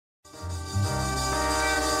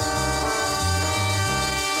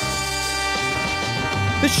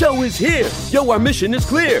The show is here. Yo, our mission is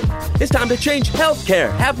clear. It's time to change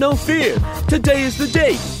healthcare. Have no fear. Today is the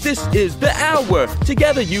day. This is the hour.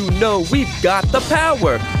 Together, you know we've got the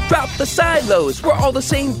power. Drop the silos. We're all the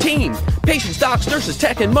same team. Patients, docs, nurses,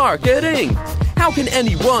 tech, and marketing. How can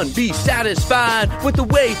anyone be satisfied with the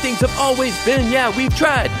way things have always been? Yeah, we've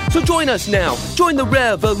tried. So join us now. Join the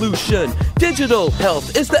revolution. Digital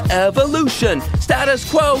health is the evolution. Status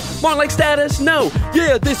quo, more like status no.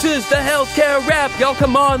 Yeah, this is the healthcare rap. Y'all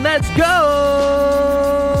come on, let's go.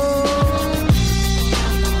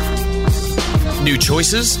 New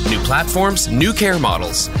choices, new platforms, new care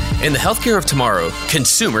models. In the healthcare of tomorrow,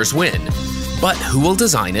 consumers win. But who will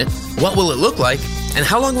design it? What will it look like? And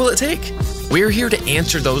how long will it take? We're here to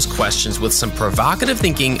answer those questions with some provocative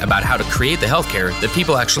thinking about how to create the healthcare that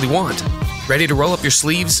people actually want. Ready to roll up your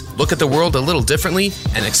sleeves, look at the world a little differently,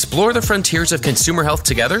 and explore the frontiers of consumer health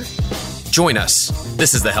together? Join us.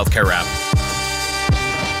 This is the Healthcare Wrap.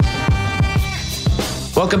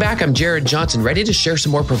 Welcome back. I'm Jared Johnson, ready to share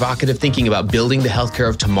some more provocative thinking about building the healthcare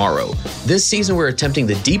of tomorrow. This season, we're attempting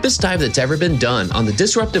the deepest dive that's ever been done on the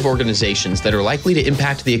disruptive organizations that are likely to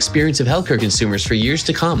impact the experience of healthcare consumers for years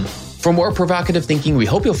to come. For more provocative thinking, we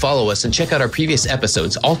hope you'll follow us and check out our previous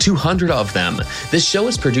episodes, all 200 of them. This show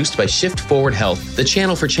is produced by Shift Forward Health, the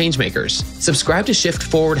channel for changemakers. Subscribe to Shift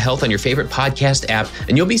Forward Health on your favorite podcast app,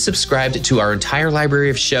 and you'll be subscribed to our entire library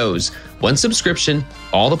of shows. One subscription,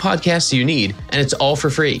 all the podcasts you need, and it's all for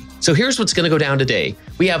free. So here's what's going to go down today.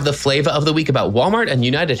 We have the flavor of the week about Walmart and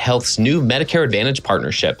United Health's new Medicare Advantage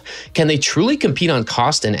partnership. Can they truly compete on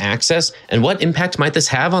cost and access? And what impact might this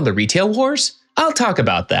have on the retail wars? I'll talk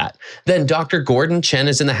about that. Then Dr. Gordon Chen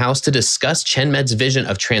is in the house to discuss ChenMed's vision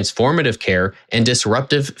of transformative care and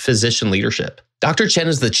disruptive physician leadership. Dr. Chen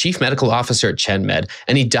is the chief medical officer at ChenMed,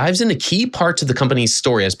 and he dives into key parts of the company's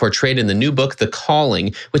story as portrayed in the new book, The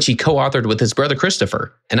Calling, which he co-authored with his brother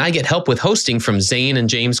Christopher. And I get help with hosting from Zane and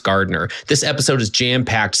James Gardner. This episode is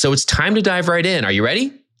jam-packed, so it's time to dive right in. Are you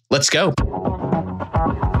ready? Let's go.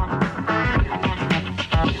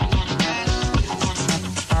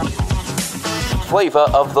 Flavor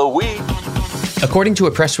of the week. According to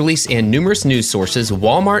a press release and numerous news sources,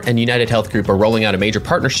 Walmart and United Health Group are rolling out a major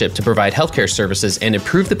partnership to provide healthcare services and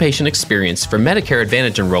improve the patient experience for Medicare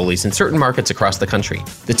Advantage enrollees in certain markets across the country.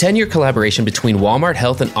 The 10-year collaboration between Walmart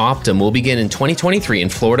Health and Optum will begin in 2023 in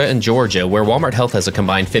Florida and Georgia, where Walmart Health has a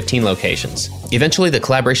combined 15 locations. Eventually, the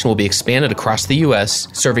collaboration will be expanded across the U.S.,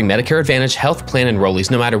 serving Medicare Advantage health plan enrollees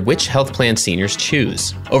no matter which health plan seniors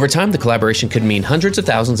choose. Over time, the collaboration could mean hundreds of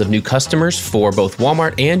thousands of new customers for both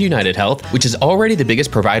Walmart and United Health, which is already the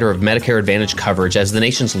biggest provider of Medicare Advantage coverage as the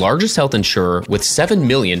nation's largest health insurer with 7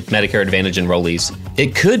 million Medicare Advantage enrollees.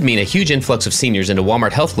 It could mean a huge influx of seniors into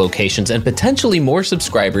Walmart Health locations and potentially more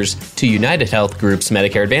subscribers to United Health Group's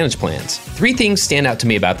Medicare Advantage plans. 3 things stand out to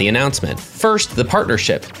me about the announcement. First, the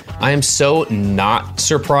partnership. I am so not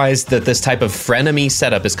surprised that this type of frenemy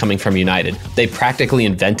setup is coming from United. They practically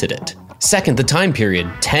invented it. Second, the time period,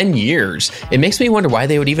 10 years. It makes me wonder why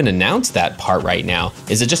they would even announce that part right now.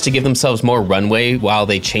 Is it just to give themselves more runway while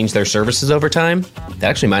they change their services over time?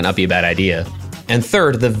 That actually might not be a bad idea. And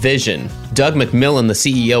third, the vision. Doug McMillon, the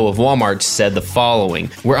CEO of Walmart, said the following: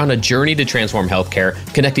 "We're on a journey to transform healthcare,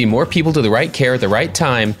 connecting more people to the right care at the right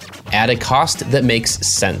time at a cost that makes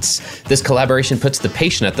sense. This collaboration puts the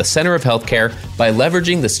patient at the center of healthcare by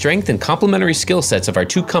leveraging the strength and complementary skill sets of our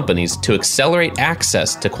two companies to accelerate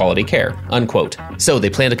access to quality care," unquote. So they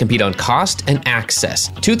plan to compete on cost and access,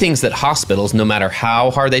 2 things that hospitals, no matter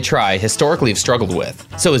how hard they try, historically have struggled with.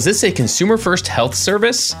 So is this a consumer-first health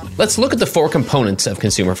service? Let's look at the 4 components of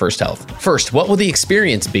consumer-first health. First, what will the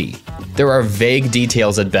experience be? There are vague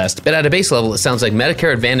details at best, but at a base level, it sounds like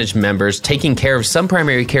Medicare Advantage members taking care of some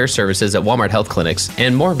primary care services at Walmart Health clinics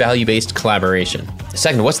and more value-based collaboration.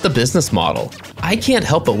 Second, what's the business model? I can't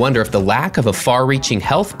help but wonder if the lack of a far-reaching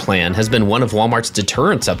health plan has been one of Walmart's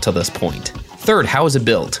deterrents up to this point. Third, how is it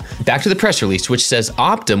built? Back to the press release, which says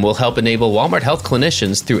Optum will help enable Walmart Health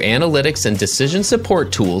clinicians through analytics and decision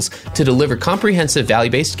support tools to deliver comprehensive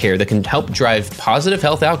value-based care that can help drive positive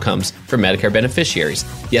health outcomes for Medicare beneficiaries.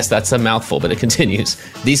 Yes, that's a mouthful, but it continues.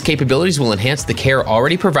 These capabilities will enhance the care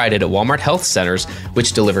already provided at Walmart Health centers,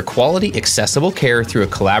 which deliver quality, accessible care through a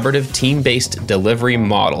collaborative, team-based delivery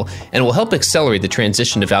model, and will help accelerate the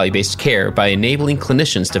transition to value-based care by enabling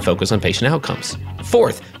clinicians to focus on patient outcomes.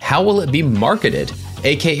 Fourth, how will it be marketed?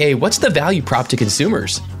 AKA, what's the value prop to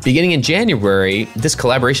consumers? Beginning in January, this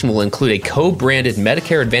collaboration will include a co-branded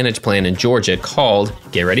Medicare Advantage plan in Georgia called,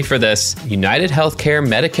 get ready for this, United Healthcare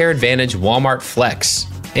Medicare Advantage Walmart Flex.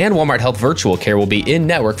 And Walmart Health Virtual Care will be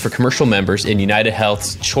in-network for commercial members in United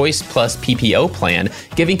Health's Choice Plus PPO plan,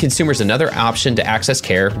 giving consumers another option to access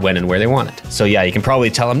care when and where they want it. So yeah, you can probably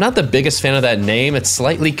tell I'm not the biggest fan of that name. It's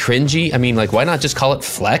slightly cringy. I mean, like, why not just call it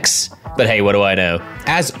Flex? But hey, what do I know?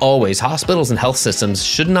 As always, hospitals and health systems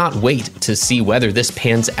should not wait to see whether this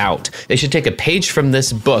pans out. They should take a page from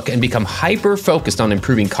this book and become hyper-focused on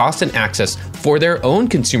improving cost and access for their own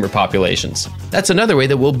consumer populations. That's another way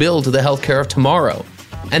that we'll build the healthcare of tomorrow.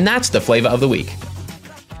 And that's the flavor of the week.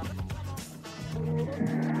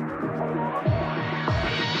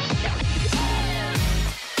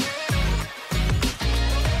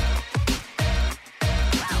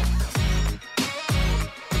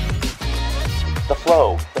 The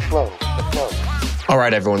flow. All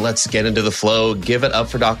right, everyone, let's get into the flow. Give it up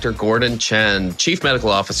for Dr. Gordon Chen, Chief Medical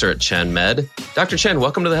Officer at Chen Med. Dr. Chen,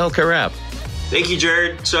 welcome to the Healthcare Wrap. Thank you,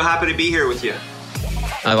 Jared. So happy to be here with you.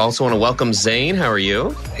 I also want to welcome Zane. How are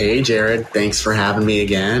you? Hey, Jared. Thanks for having me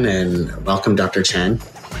again, and welcome, Dr. Chen.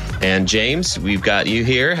 And James, we've got you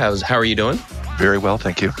here. How are you doing? Very well,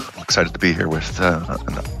 thank you. I'm excited to be here with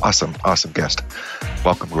an awesome guest.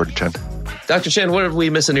 Welcome, Gordon Chen. Dr. Chen, what did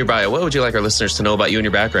we miss in your bio? What would you like our listeners to know about you and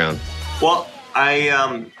your background? Well, I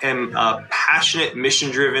am a passionate,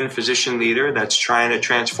 mission-driven physician leader that's trying to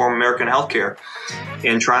transform American healthcare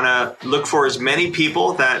and trying to look for as many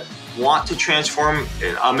people that want to transform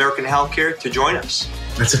American healthcare to join us.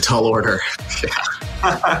 That's a tall order.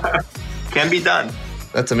 Can be done.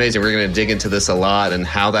 That's amazing. We're going to dig into this a lot and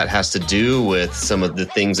how that has to do with some of the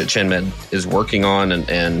things that ChenMed is working on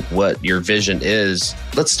and what your vision is.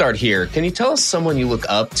 Let's start here. Can you tell us someone you look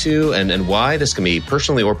up to and why? This can be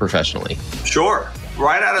personally or professionally. Sure.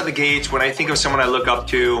 Right out of the gates, when I think of someone I look up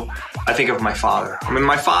to, I think of my father. I mean,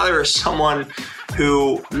 my father is someone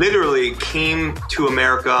who literally came to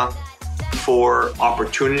America for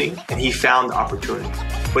opportunity, and he found opportunity.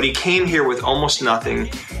 But he came here with almost nothing.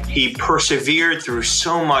 He persevered through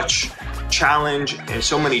so much challenge and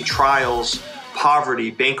so many trials,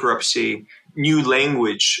 poverty, bankruptcy, new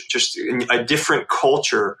language, just a different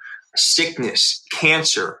culture, sickness,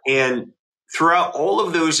 cancer. And throughout all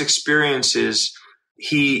of those experiences,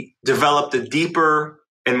 he developed a deeper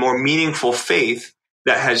and more meaningful faith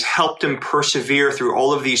that has helped him persevere through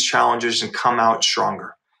all of these challenges and come out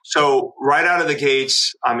stronger. So right out of the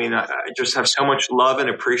gates, I mean, I just have so much love and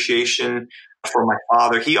appreciation for my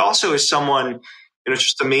father. He also is someone, it's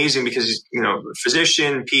just amazing because he's,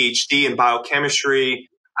 physician, PhD in biochemistry.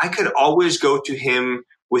 I could always go to him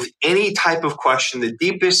with any type of question, the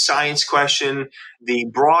deepest science question, the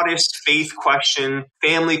broadest faith question,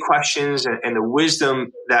 family questions, and the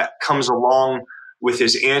wisdom that comes along with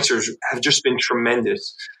his answers have just been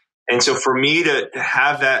tremendous. And so for me to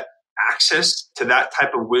have that access to that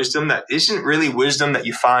type of wisdom that isn't really wisdom that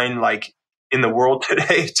you find like in the world today,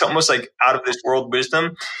 it's almost like out of this world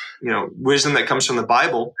wisdom, wisdom that comes from the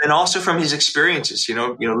Bible and also from his experiences,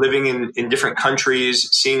 living in different countries,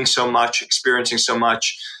 seeing so much, experiencing so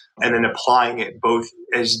much, and then applying it both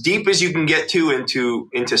as deep as you can get to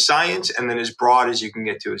into science and then as broad as you can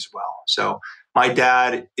get to as well. So my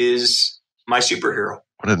dad is my superhero.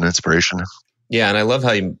 What an inspiration. Yeah, and I love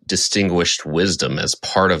how you distinguished wisdom as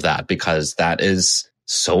part of that because that is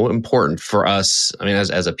so important for us, I mean,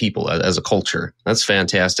 as a people, as a culture. That's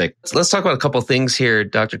fantastic. So let's talk about a couple of things here,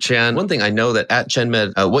 Dr. Chen. One thing I know that at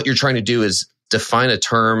ChenMed, what you're trying to do is define a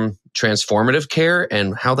term, transformative care,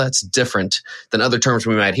 and how that's different than other terms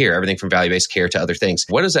we might hear, everything from value-based care to other things.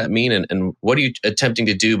 What does that mean, and what are you attempting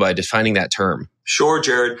to do by defining that term? Sure,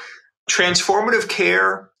 Jared. Transformative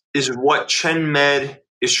care is what ChenMed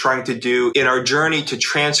is trying to do in our journey to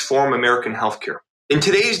transform American healthcare. In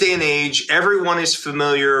today's day and age, everyone is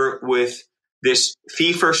familiar with this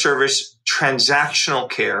fee-for-service transactional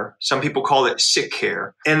care. Some people call it sick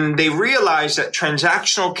care. And they realize that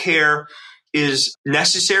transactional care is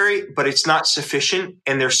necessary, but it's not sufficient.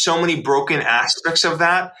 And there's so many broken aspects of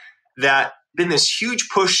that been this huge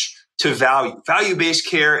push to value-based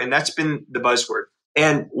care, and that's been the buzzword.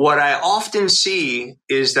 And what I often see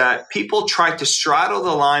is that people try to straddle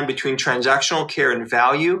the line between transactional care and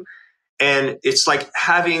value. And it's like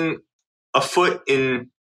having a foot in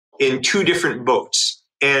two different boats.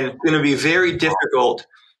 And it's going to be very difficult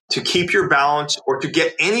to keep your balance or to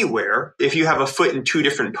get anywhere if you have a foot in two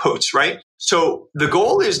different boats, right? So the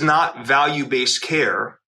goal is not value-based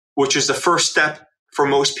care, which is the first step for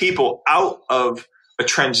most people out of a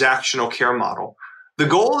transactional care model. The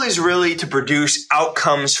goal is really to produce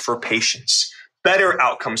outcomes for patients, better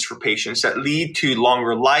outcomes for patients that lead to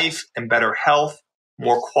longer life and better health,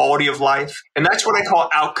 more quality of life. And that's what I call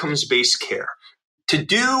outcomes-based care. To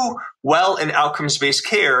do well in outcomes-based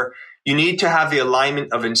care, you need to have the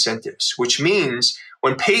alignment of incentives, which means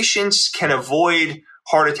when patients can avoid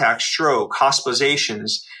heart attack, stroke,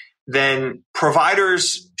 hospitalizations, then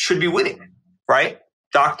providers should be winning, right?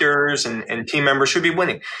 Doctors and team members should be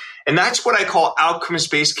winning. And that's what I call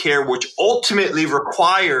outcomes-based care, which ultimately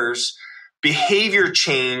requires behavior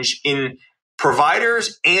change in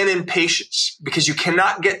providers and in patients, because you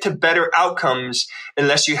cannot get to better outcomes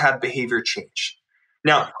unless you have behavior change.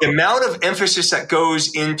 Now, the amount of emphasis that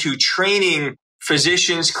goes into training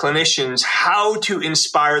physicians, clinicians, how to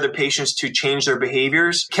inspire the patients to change their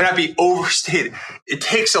behaviors cannot be overstated. It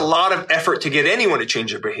takes a lot of effort to get anyone to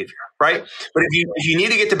change their behavior, right? But if you need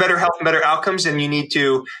to get to better health and better outcomes, then you need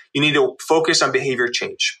to focus on behavior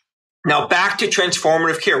change. Now, back to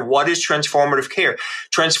transformative care. What is transformative care?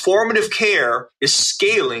 Transformative care is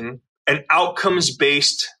scaling an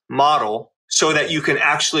outcomes-based model so that you can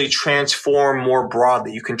actually transform more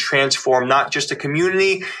broadly. You can transform not just a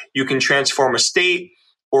community, you can transform a state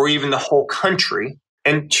or even the whole country.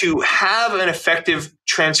 And to have an effective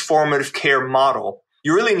transformative care model,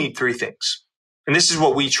 you really need three things. And this is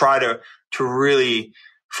what we try to really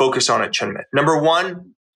focus on at ChenMed. Number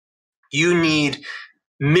one, you need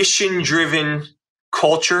mission-driven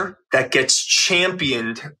culture that gets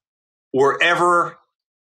championed wherever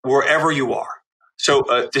you are.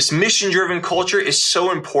 So this mission-driven culture is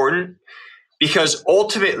so important because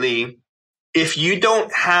ultimately, if you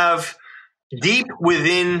don't have deep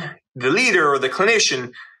within the leader or the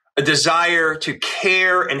clinician a desire to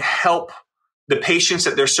care and help the patients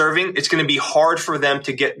that they're serving, it's going to be hard for them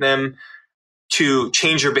to get them to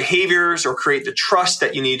change their behaviors or create the trust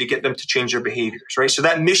that you need to get them to change their behaviors, right? So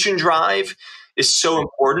that mission drive is so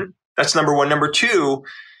important. That's number one. Number two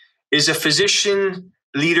is a physician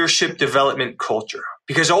leadership development culture.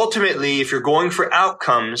 Because ultimately, if you're going for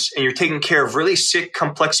outcomes and you're taking care of really sick,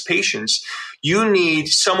 complex patients, you need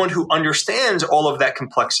someone who understands all of that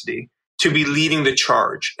complexity to be leading the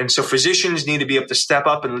charge. And so physicians need to be able to step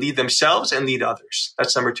up and lead themselves and lead others.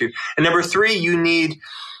 That's number two. And number three, you need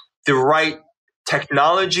the right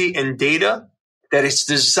technology and data that is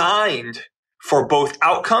designed for both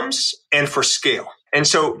outcomes and for scale. And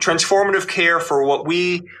so transformative care, for what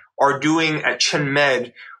we are doing at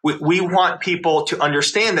ChenMed, we want people to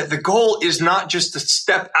understand that the goal is not just to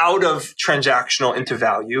step out of transactional into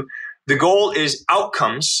value. The goal is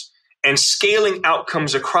outcomes and scaling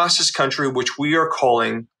outcomes across this country, which we are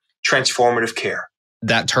calling transformative care.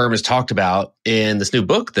 That term is talked about in this new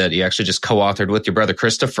book that you actually just co-authored with your brother,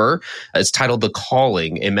 Christopher. It's titled The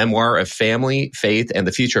Calling, a memoir of family, faith, and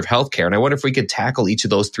the future of healthcare. And I wonder if we could tackle each of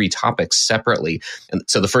those three topics separately. And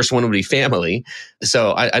so the first one would be family.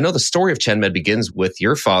 So I know the story of ChenMed begins with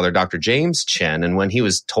your father, Dr. James Chen, and when he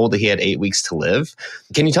was told that he had 8 weeks to live.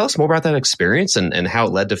 Can you tell us more about that experience and how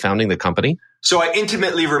it led to founding the company? So I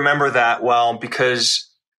intimately remember that well because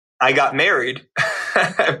I got married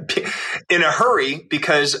in a hurry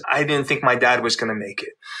because I didn't think my dad was going to make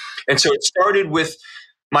it. And so it started with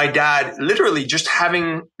my dad literally just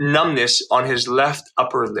having numbness on his left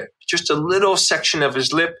upper lip, just a little section of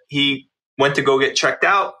his lip. He went to go get checked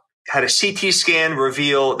out, had a CT scan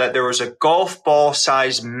reveal that there was a golf ball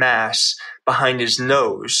sized mass behind his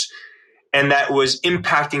nose, and that was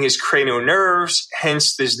impacting his cranial nerves,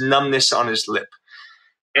 hence this numbness on his lip.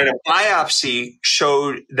 And a biopsy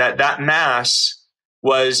showed that that mass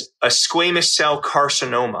was a squamous cell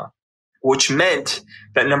carcinoma, which meant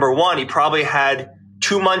that number one, he probably had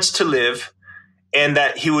 2 months to live and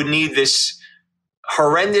that he would need this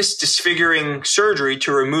horrendous disfiguring surgery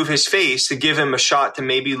to remove his face to give him a shot to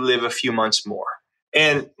maybe live a few months more.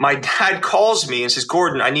 And my dad calls me and says,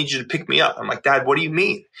 "Gordon, I need you to pick me up." I'm like, "Dad, what do you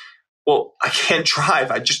mean?" "Well, I can't drive.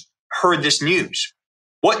 I just heard this news."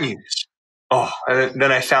 "What news?" Oh, and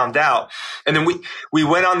then I found out. And then we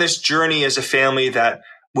went on this journey as a family that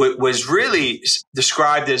was really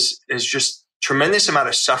described as just tremendous amount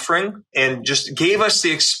of suffering, and just gave us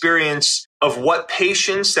the experience of what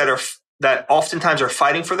patients that oftentimes are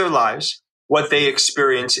fighting for their lives, what they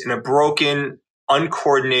experience in a broken,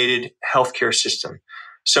 uncoordinated healthcare system.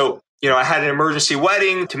 So, I had an emergency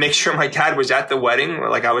wedding to make sure my dad was at the wedding.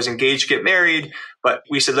 Like, I was engaged to get married, but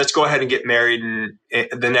we said, let's go ahead and get married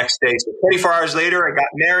the next day. So 24 hours later, I got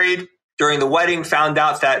married. During the wedding, found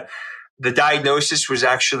out that the diagnosis was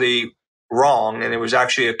actually wrong, and it was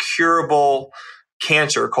actually a curable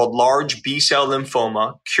cancer called large B-cell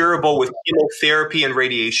lymphoma, curable with chemotherapy and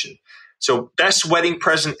radiation. So best wedding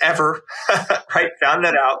present ever, right? Found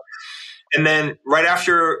that out. And then right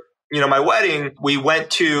after my wedding, we went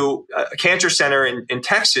to a cancer center in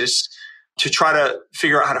Texas to try to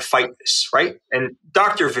figure out how to fight this, right? And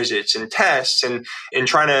doctor visits and tests and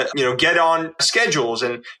trying to, get on schedules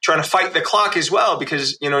and trying to fight the clock as well,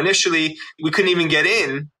 because, initially we couldn't even get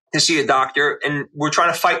in to see a doctor, and we're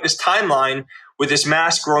trying to fight this timeline with this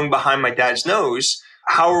mass growing behind my dad's nose.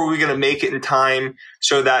 How are we going to make it in time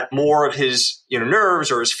so that more of his,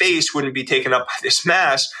 nerves or his face wouldn't be taken up by this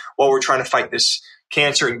mass while we're trying to fight this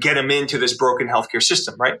cancer and get him into this broken healthcare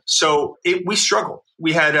system, right? So we struggled.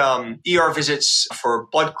 We had ER visits for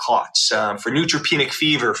blood clots, for neutropenic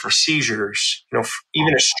fever, for seizures,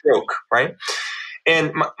 even a stroke, right?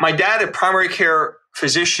 And my dad, a primary care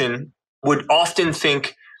physician, would often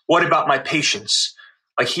think, what about my patients?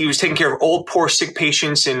 Like, he was taking care of old, poor, sick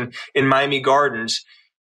patients in Miami Gardens.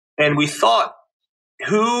 And we thought,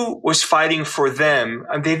 who was fighting for them?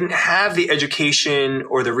 They didn't have the education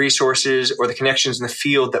or the resources or the connections in the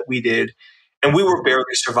field that we did. And we were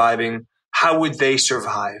barely surviving. How would they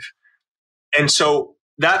survive? And so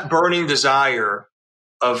that burning desire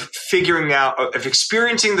of figuring out, of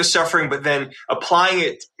experiencing the suffering, but then applying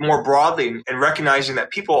it more broadly and recognizing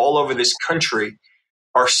that people all over this country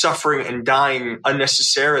are suffering and dying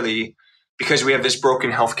unnecessarily because we have this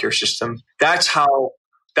broken healthcare system. That's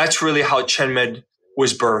really how ChenMed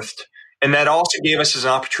was birthed. And that also gave us an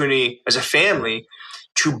opportunity as a family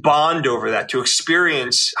to bond over that, to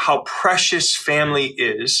experience how precious family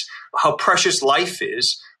is, how precious life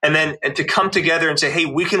is, and to come together and say, hey,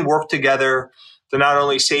 we can work together to not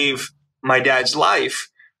only save my dad's life,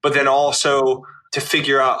 but then also to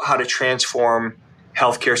figure out how to transform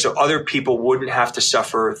healthcare so other people wouldn't have to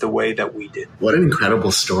suffer the way that we did. What an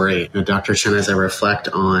incredible story. Dr. Chen, as I reflect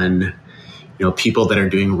on people that are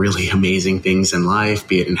doing really amazing things in life,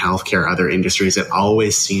 be it in healthcare or other industries, it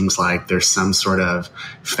always seems like there's some sort of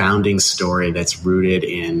founding story that's rooted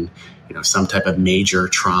in, some type of major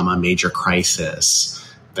trauma, major crisis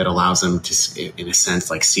that allows them to, in a sense,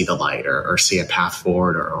 like see the light or see a path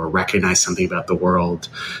forward or recognize something about the world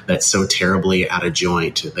that's so terribly out of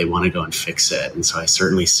joint that they want to go and fix it. And so I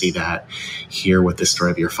certainly see that here with the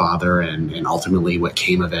story of your father and ultimately what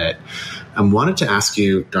came of it. I wanted to ask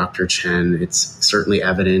you, Dr. Chen, it's certainly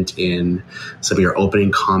evident in some of your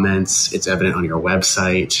opening comments. It's evident on your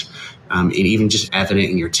website, and even just evident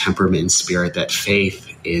in your temperament and spirit that faith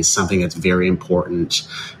is something that's very important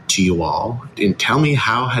to you all. And tell me,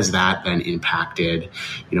 how has that then impacted,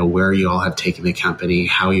 where you all have taken the company,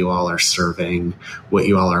 how you all are serving, what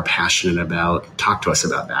you all are passionate about? Talk to us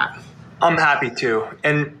about that. I'm happy to.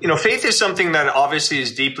 And, faith is something that obviously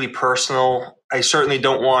is deeply personal. I certainly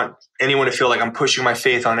don't want anyone to feel like I'm pushing my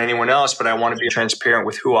faith on anyone else, but I want to be transparent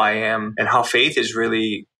with who I am and how faith is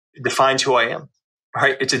really defines who I am,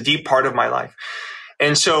 right? It's a deep part of my life.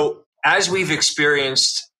 And so as we've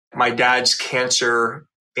experienced my dad's cancer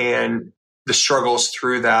and the struggles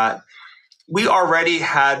through that, we already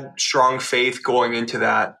had strong faith going into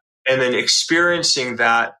that, and then experiencing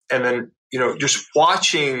that, and then, just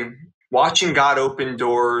watching God open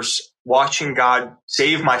doors, watching God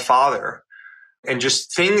save my father, and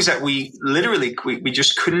just things that we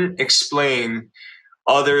just couldn't explain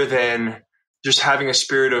other than just having a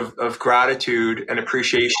spirit of gratitude and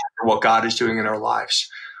appreciation for what God is doing in our lives.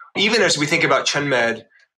 Even as we think about ChenMed,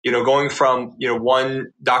 going from, one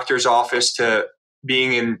doctor's office to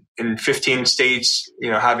being in 15 states,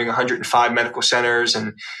 having 105 medical centers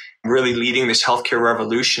and really leading this healthcare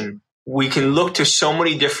revolution, we can look to so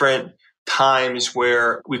many different times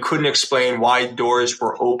where we couldn't explain why doors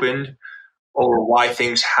were opened or why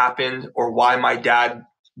things happened or why my dad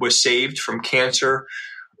was saved from cancer,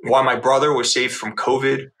 why my brother was saved from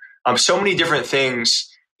COVID. So many different things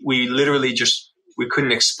we literally we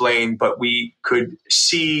couldn't explain, but we could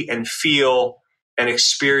see and feel and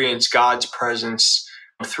experience God's presence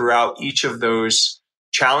throughout each of those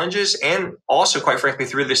challenges and also, quite frankly,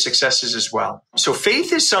 through the successes as well. So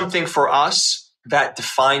faith is something for us that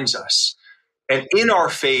defines us. And in our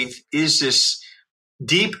faith is this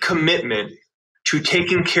deep commitment to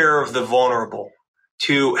taking care of the vulnerable,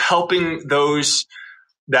 to helping those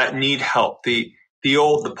that need help, the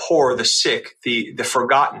old, the poor, the sick, the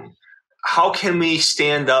forgotten. How can we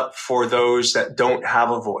stand up for those that don't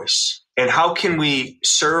have a voice? And how can we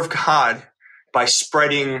serve God by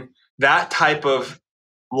spreading that type of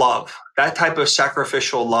love, that type of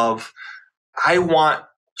sacrificial love? I want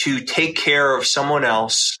to take care of someone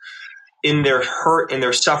else in their hurt, in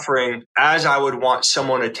their suffering, as I would want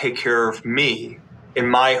someone to take care of me in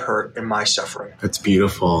my hurt and my suffering. That's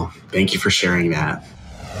beautiful. Thank you for sharing that.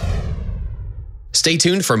 Stay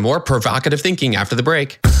tuned for more provocative thinking after the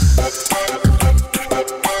break.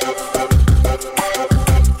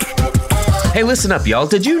 Hey, listen up, y'all.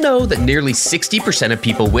 Did you know that nearly 60% of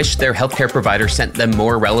people wish their healthcare provider sent them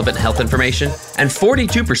more relevant health information? And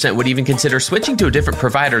 42% would even consider switching to a different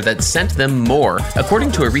provider that sent them more,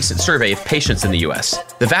 according to a recent survey of patients in the US.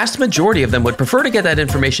 The vast majority of them would prefer to get that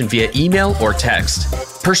information via email or text.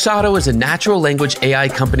 Persado is a natural language AI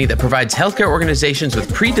company that provides healthcare organizations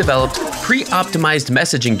with pre-developed, pre-optimized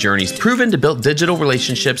messaging journeys proven to build digital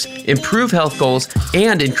relationships, improve health goals,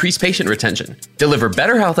 and increase patient retention. Deliver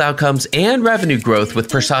better health outcomes and revenue growth with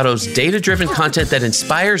Persado's data-driven content that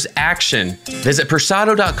inspires action. Visit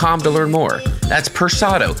Persado.com to learn more. That's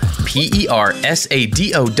Persado, Persado.com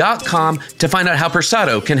to find out how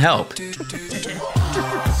Persado can help.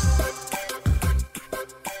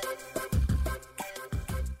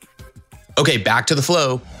 Okay, back to the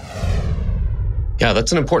flow. Yeah,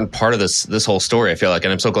 that's an important part of this whole story, I feel like,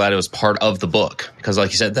 and I'm so glad it was part of the book because,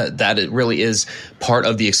 like you said, that it really is part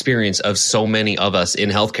of the experience of so many of us in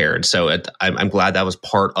healthcare, and so I'm glad that was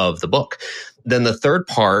part of the book. Then the third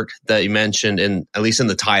part that you mentioned, at least in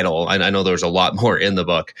the title, I know there's a lot more in the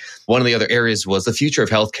book. One of the other areas was the future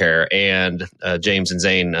of healthcare, and James and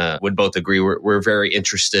Zane would both agree we're very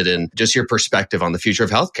interested in just your perspective on the future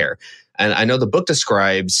of healthcare. And I know the book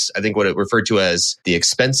describes, I think, what it referred to as the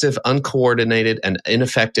expensive, uncoordinated, and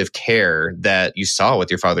ineffective care that you saw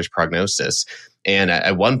with your father's prognosis. And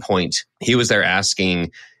at one point, he was there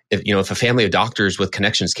asking, if a family of doctors with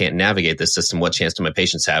connections can't navigate this system, what chance do my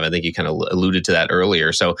patients have? I think you kind of alluded to that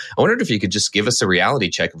earlier. So I wondered if you could just give us a reality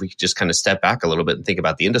check, if we could just kind of step back a little bit and think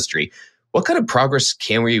about the industry. What kind of progress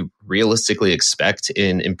can we realistically expect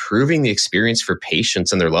in improving the experience for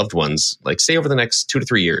patients and their loved ones, like say over the next 2 to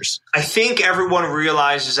 3 years? I think everyone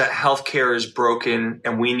realizes that healthcare is broken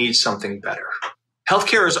and we need something better.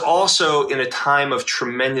 Healthcare is also in a time of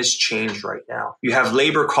tremendous change right now. You have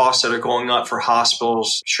labor costs that are going up for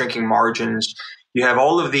hospitals, shrinking margins. You have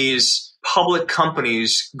all of these public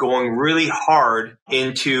companies going really hard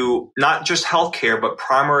into not just healthcare, but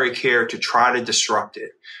primary care to try to disrupt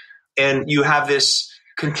it. And you have this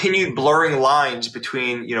continued blurring lines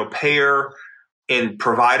between, payer and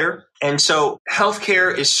provider. And so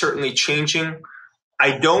healthcare is certainly changing.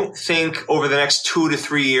 I don't think over the next 2 to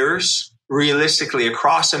 3 years, realistically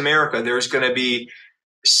across America, there's going to be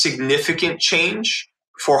significant change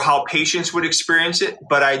for how patients would experience it.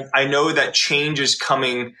 But I know that change is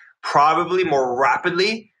coming probably more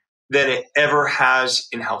rapidly than it ever has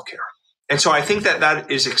in healthcare. And so I think that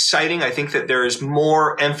is exciting. I think that there is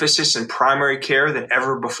more emphasis in primary care than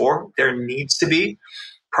ever before. There needs to be.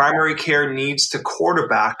 Primary care needs to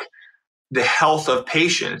quarterback the health of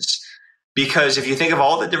patients, because if you think of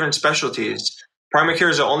all the different specialties, primary care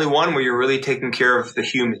is the only one where you're really taking care of the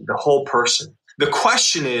human, the whole person. The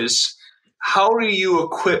question is, how do you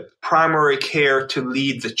equip primary care to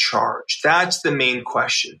lead the charge? That's the main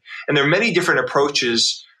question. And there are many different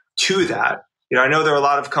approaches to that. I know there are a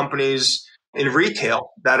lot of companies in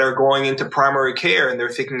retail that are going into primary care and they're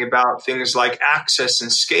thinking about things like access and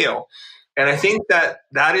scale. And I think that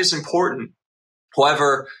is important.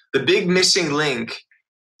 However, the big missing link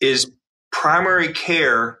is primary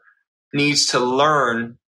care needs to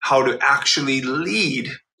learn how to actually lead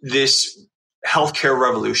this healthcare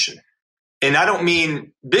revolution. And I don't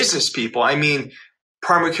mean business people. I mean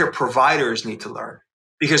primary care providers need to learn.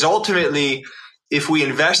 Because ultimately, if we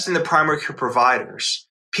invest in the primary care providers,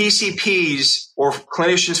 PCPs or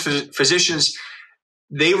clinicians, physicians,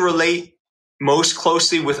 they relate most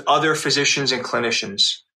closely with other physicians and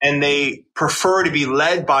clinicians. And they prefer to be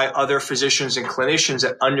led by other physicians and clinicians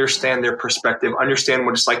that understand their perspective, understand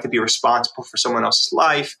what it's like to be responsible for someone else's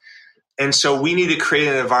life. And so we need to create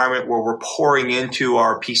an environment where we're pouring into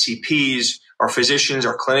our PCPs, our physicians,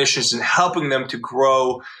 our clinicians, and helping them to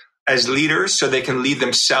grow as leaders so they can lead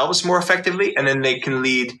themselves more effectively, and then they can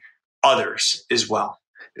lead others as well.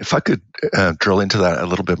 If I could drill into that a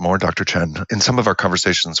little bit more, Dr. Chen, in some of our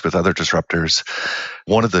conversations with other disruptors,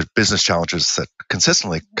 one of the business challenges that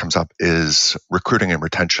consistently comes up is recruiting and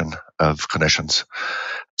retention of clinicians.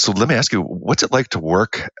 So let me ask you, what's it like to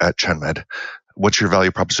work at ChenMed? What's your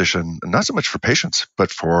value proposition, not so much for patients, but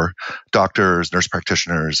for doctors, nurse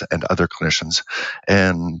practitioners, and other clinicians?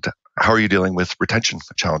 And how are you dealing with retention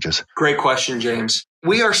challenges? Great question, James.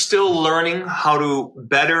 We are still learning how to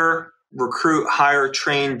better recruit, hire,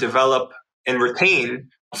 train, develop, and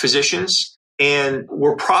retain physicians. And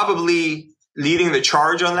we're probably leading the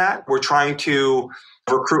charge on that. We're trying to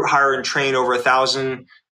recruit, hire, and train over 1,000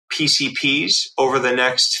 PCPs over the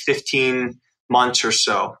next 15 months or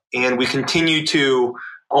so. And we continue to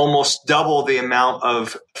almost double the amount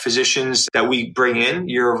of physicians that we bring in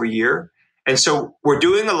year over year. And so we're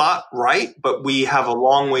doing a lot right, but we have a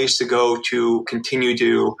long ways to go to continue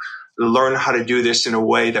to learn how to do this in a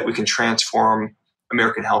way that we can transform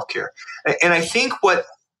American healthcare. And I think what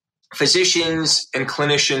physicians and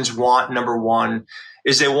clinicians want, number one,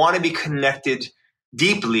 is they want to be connected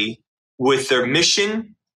deeply with their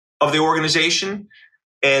mission of the organization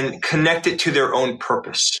and connected to their own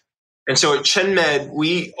purpose. And so at ChenMed,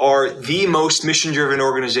 we are the most mission-driven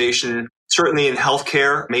organization, certainly in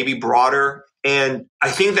healthcare, maybe broader. And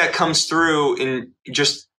I think that comes through in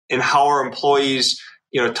how our employees,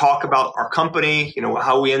 talk about our company,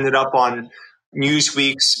 how we ended up on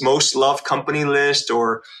Newsweek's most loved company list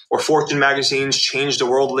or Fortune magazine's Change the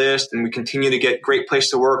World list. And we continue to get great place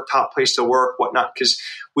to work, top place to work, whatnot, because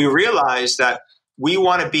we realize that we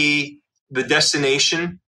want to be the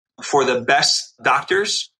destination for the best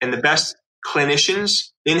doctors and the best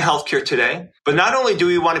clinicians in healthcare today. But not only do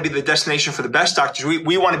we want to be the destination for the best doctors,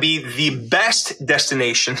 we want to be the best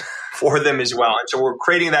destination for them as well. And so we're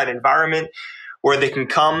creating that environment where they can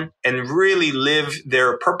come and really live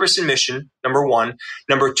their purpose and mission, number one.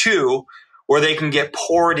 Number two, where they can get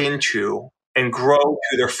poured into and grow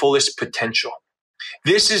to their fullest potential.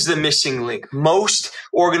 This is the missing link. Most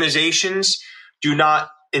organizations do not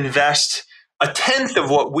invest a tenth of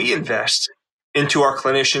what we invest into our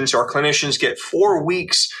clinicians. Our clinicians get 4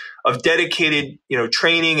 weeks of dedicated,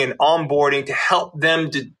 training and onboarding to help them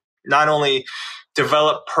to not only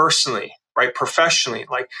develop personally, right, professionally,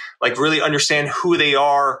 like really understand who they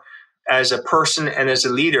are as a person and as a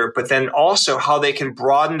leader, but then also how they can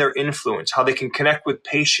broaden their influence, how they can connect with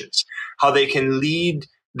patients, how they can lead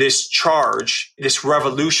this charge, this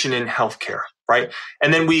revolution in healthcare, right?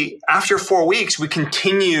 And then after 4 weeks, we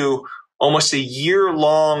continue almost a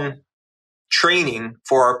year-long training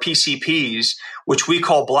for our PCPs, which we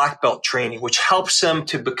call black belt training, which helps them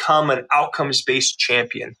to become an outcomes-based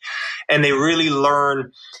champion. And they really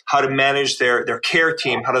learn how to manage their care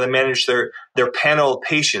team, how to manage their panel of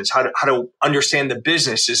patients, how to understand the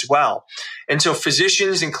business as well. And so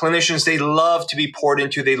physicians and clinicians, they love to be poured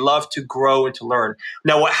into, they love to grow and to learn.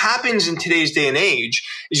 Now, what happens in today's day and age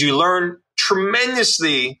is you learn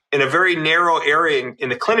tremendously in a very narrow area in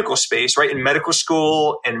the clinical space, right? In medical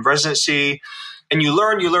school and residency. And you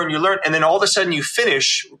learn. And then all of a sudden you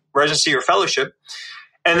finish residency or fellowship.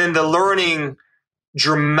 And then the learning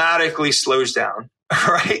dramatically slows down,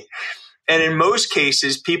 right? And in most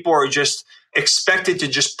cases, people are just expected to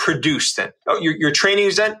just produce then. Oh, your training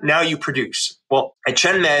is done. Now you produce. Well, at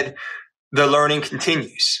ChenMed, the learning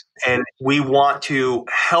continues. And we want to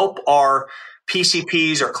help our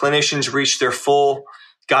PCPs or clinicians reach their full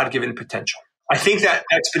God-given potential. I think that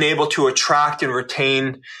that's been able to attract and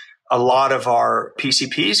retain a lot of our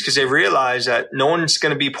PCPs because they realize that no one's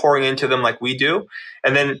going to be pouring into them like we do.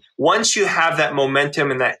 And then once you have that momentum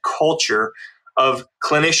and that culture of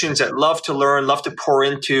clinicians that love to learn, love to pour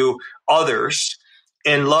into others,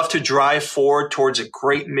 and love to drive forward towards a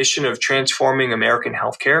great mission of transforming American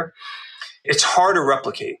healthcare, it's hard to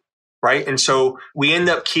replicate. Right. And so we end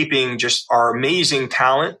up keeping just our amazing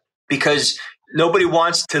talent because nobody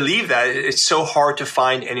wants to leave that. It's so hard to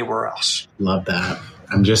find anywhere else. Love that.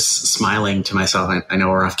 I'm just smiling to myself. I know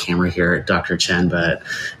we're off camera here at Dr. Chen, but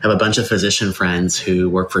I have a bunch of physician friends who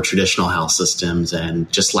work for traditional health systems.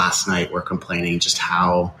 And just last night, we're complaining just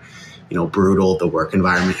how, brutal the work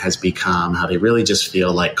environment has become, how they really just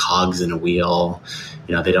feel like cogs in a wheel.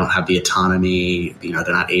 They don't have the autonomy, they're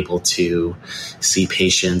not able to see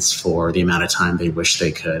patients for the amount of time they wish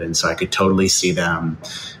they could. And so I could totally see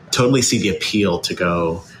the appeal to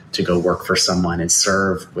go work for someone and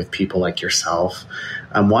serve with people like yourself.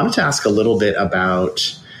 I wanted to ask a little bit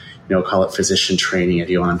about, call it physician training if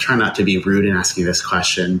you want. I'm trying not to be rude in asking this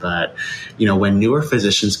question, but, when newer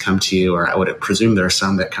physicians come to you, or I would presume there are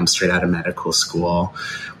some that come straight out of medical school,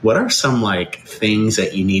 what are some things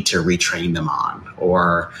that you need to retrain them on,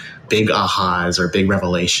 or big ahas or big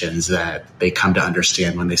revelations that they come to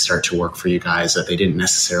understand when they start to work for you guys that they didn't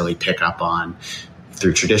necessarily pick up on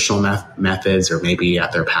through traditional methods or maybe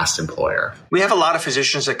at their past employer? We have a lot of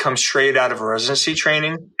physicians that come straight out of residency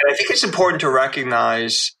training. And I think it's important to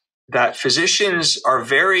recognize that physicians are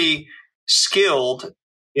very skilled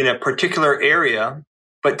in a particular area,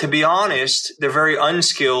 but to be honest, they're very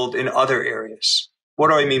unskilled in other areas. What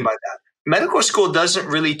do I mean by that? Medical school doesn't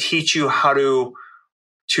really teach you how to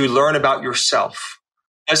learn about yourself.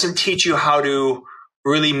 It doesn't teach you how to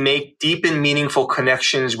really make deep and meaningful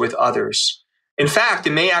connections with others. In fact,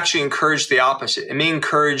 it may actually encourage the opposite. It may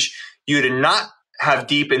encourage you to not have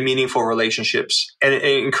deep and meaningful relationships, and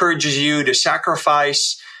it encourages you to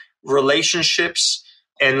sacrifice relationships,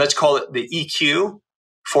 and let's call it the EQ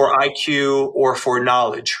for IQ or for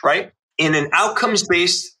knowledge, right? In an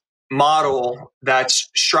outcomes-based model that's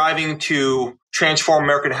striving to transform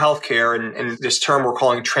American healthcare, and this term we're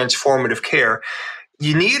calling transformative care,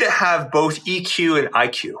 you need to have both EQ and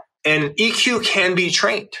IQ. And EQ can be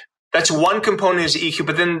trained. That's one component is EQ.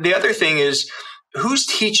 But then the other thing is, who's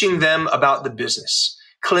teaching them about the business?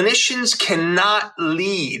 Clinicians cannot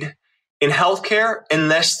lead in healthcare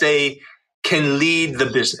unless they can lead the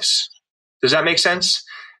business. Does that make sense?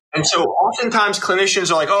 And so oftentimes clinicians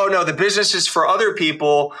are like, oh no, the business is for other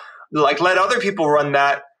people. Like, let other people run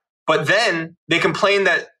that. But then they complain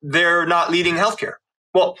that they're not leading healthcare.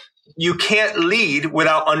 Well, you can't lead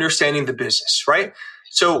without understanding the business, right?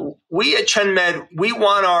 So we at ChenMed, we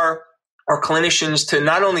want our clinicians to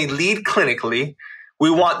not only lead clinically, we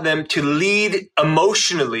want them to lead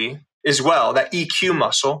emotionally as well, that EQ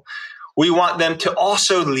muscle. We want them to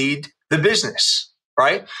also lead the business,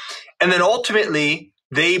 right? And then ultimately,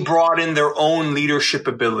 they brought in their own leadership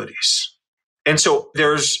abilities. And so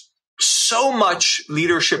there's so much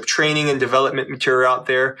leadership training and development material out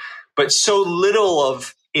there, but so little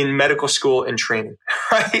of in medical school and training,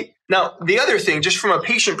 right? Now, the other thing, just from a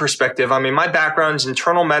patient perspective, I mean, my background's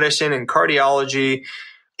internal medicine and cardiology,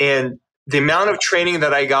 and the amount of training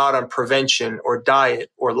that I got on prevention or diet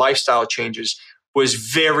or lifestyle changes was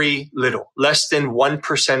very little, less than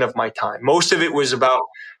 1% of my time. Most of it was about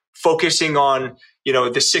focusing on,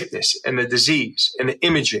 the sickness and the disease and the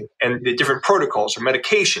imaging and the different protocols or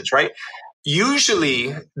medications, right?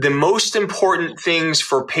 Usually the most important things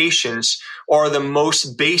for patients are the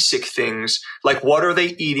most basic things, like what are they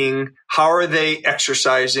eating? How are they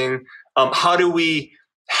exercising? How do we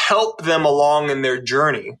help them along in their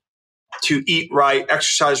journey to eat right,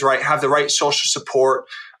 exercise right, have the right social support,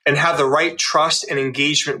 and have the right trust and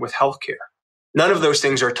engagement with healthcare? None of those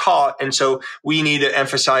things are taught. And so we need to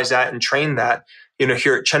emphasize that and train that,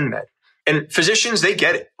 here at ChenMed. And physicians, they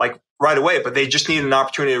get it like right away, but they just need an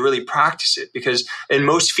opportunity to really practice it, because in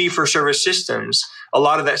most fee-for-service systems, a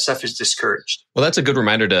lot of that stuff is discouraged. Well, that's a good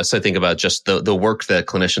reminder to us, I think, about just the work that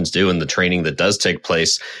clinicians do and the training that does take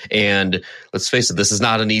place. And let's face it, this is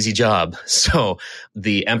not an easy job. So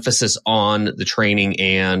the emphasis on the training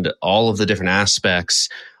and all of the different aspects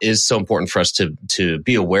is so important for us to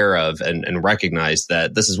be aware of and recognize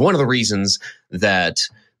that this is one of the reasons that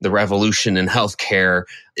the revolution in healthcare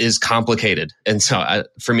is complicated. And so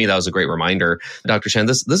for me, that was a great reminder. Dr. Chen,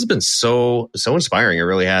 this has been so inspiring. It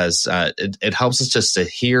really has. It helps us just to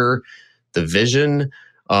hear the vision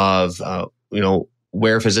of,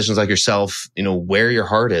 where physicians like yourself, where your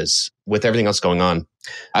heart is with everything else going on.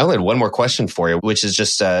 I only had one more question for you, which is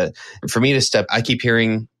just for me I keep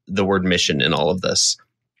hearing the word mission in all of this.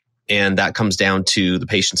 And that comes down to the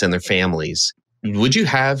patients and their families. Would you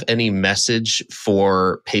have any message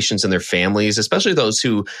for patients and their families, especially those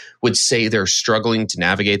who would say they're struggling to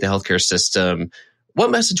navigate the healthcare system? What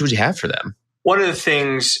message would you have for them? One of the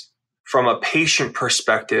things from a patient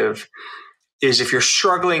perspective is, if you're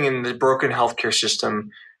struggling in the broken healthcare system,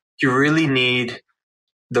 you really need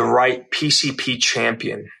the right PCP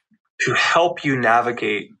champion to help you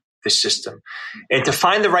navigate the system. And to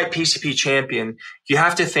find the right PCP champion, you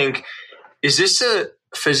have to think, is this a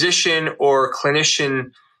physician or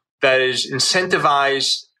clinician that is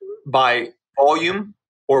incentivized by volume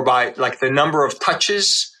or by like the number of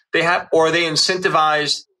touches they have, or are they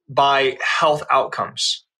incentivized by health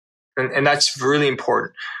outcomes? And that's really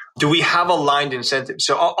important. Do we have aligned incentives?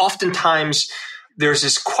 So oftentimes there's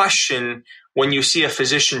this question when you see a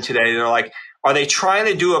physician today, they're like, are they trying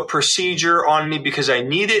to do a procedure on me because I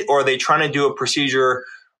need it? Or are they trying to do a procedure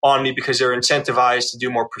on me because they're incentivized to do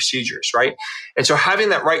more procedures, right? And so having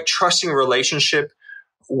that right trusting relationship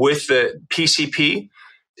with the PCP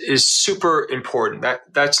is super important.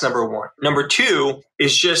 That's number one. Number two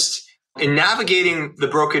is just in navigating the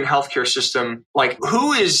broken healthcare system, like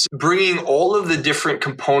who is bringing all of the different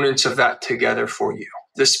components of that together for you?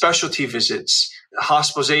 The specialty visits,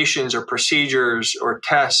 hospitalizations or procedures or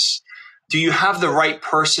tests. Do you have the right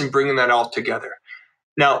person bringing that all together?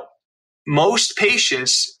 Now, most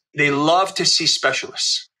patients, they love to see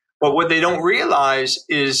specialists. But what they don't realize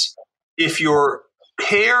is if your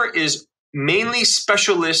care is mainly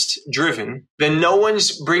specialist driven, then no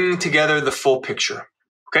one's bringing together the full picture.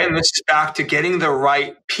 Okay. And this is back to getting the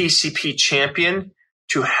right PCP champion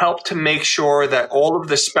to help to make sure that all of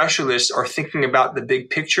the specialists are thinking about the big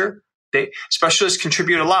picture. Specialists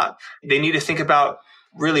contribute a lot. They need to think about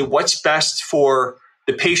really what's best for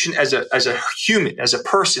the patient as a human, as a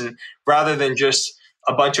person, rather than just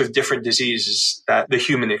a bunch of different diseases that the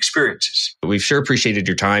human experiences. We've sure appreciated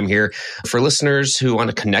your time here. For listeners who want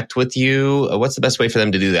to connect with you, what's the best way for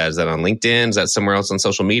them to do that? Is that on LinkedIn? Is that somewhere else on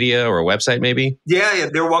social media or a website maybe? Yeah,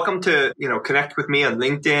 they're welcome to, connect with me on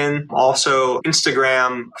LinkedIn, also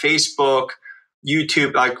Instagram, Facebook,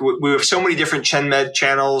 YouTube. Like we have so many different ChenMed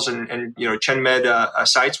channels and ChenMed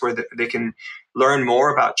sites where they can learn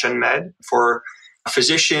more about ChenMed. For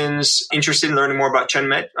physicians interested in learning more about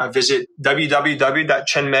ChenMed, visit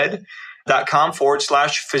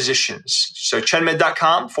www.chenmed.com/physicians. So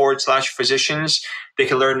chenmed.com/physicians. They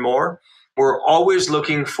can learn more. We're always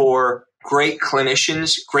looking for great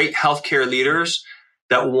clinicians, great healthcare leaders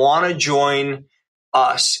that want to join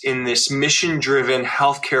us in this mission-driven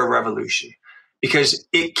healthcare revolution, because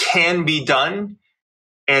it can be done.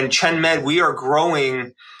 And ChenMed, we are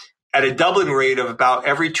growing at a doubling rate of about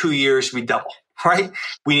every 2 years, we double. Right?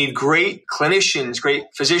 We need great clinicians, great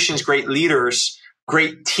physicians, great leaders,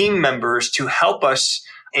 great team members to help us.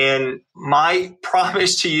 And my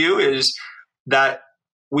promise to you is that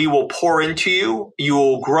we will pour into you. You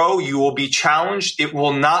will grow. You will be challenged. It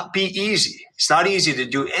will not be easy. It's not easy to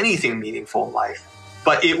do anything meaningful in life,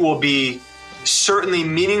 but it will be certainly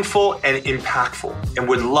meaningful and impactful, and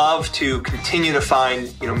would love to continue to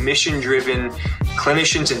find, mission-driven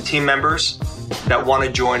clinicians and team members that want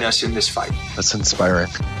to join us in this fight. That's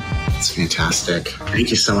inspiring. That's fantastic.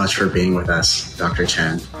 Thank you so much for being with us, Dr.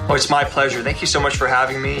 Chen. Oh, it's my pleasure. Thank you so much for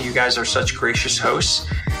having me. You guys are such gracious hosts,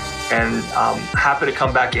 and I'm happy to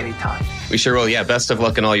come back anytime. We sure will. Yeah. Best of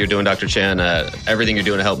luck in all you're doing, Dr. Chen. Everything you're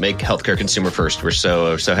doing to help make healthcare consumer first. We're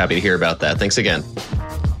so happy to hear about that. Thanks again.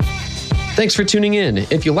 Thanks for tuning in.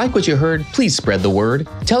 If you like what you heard, please spread the word.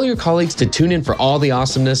 Tell your colleagues to tune in for all the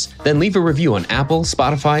awesomeness, then leave a review on Apple,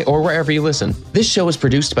 Spotify, or wherever you listen. This show is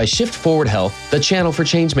produced by Shift Forward Health, the channel for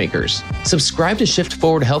changemakers. Subscribe to Shift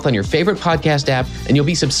Forward Health on your favorite podcast app, and you'll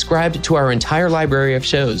be subscribed to our entire library of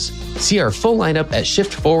shows. See our full lineup at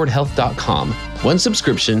shiftforwardhealth.com. One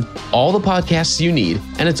subscription, all the podcasts you need,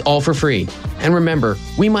 and it's all for free. And remember,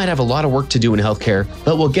 we might have a lot of work to do in healthcare,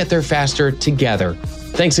 but we'll get there faster together.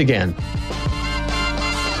 Thanks again.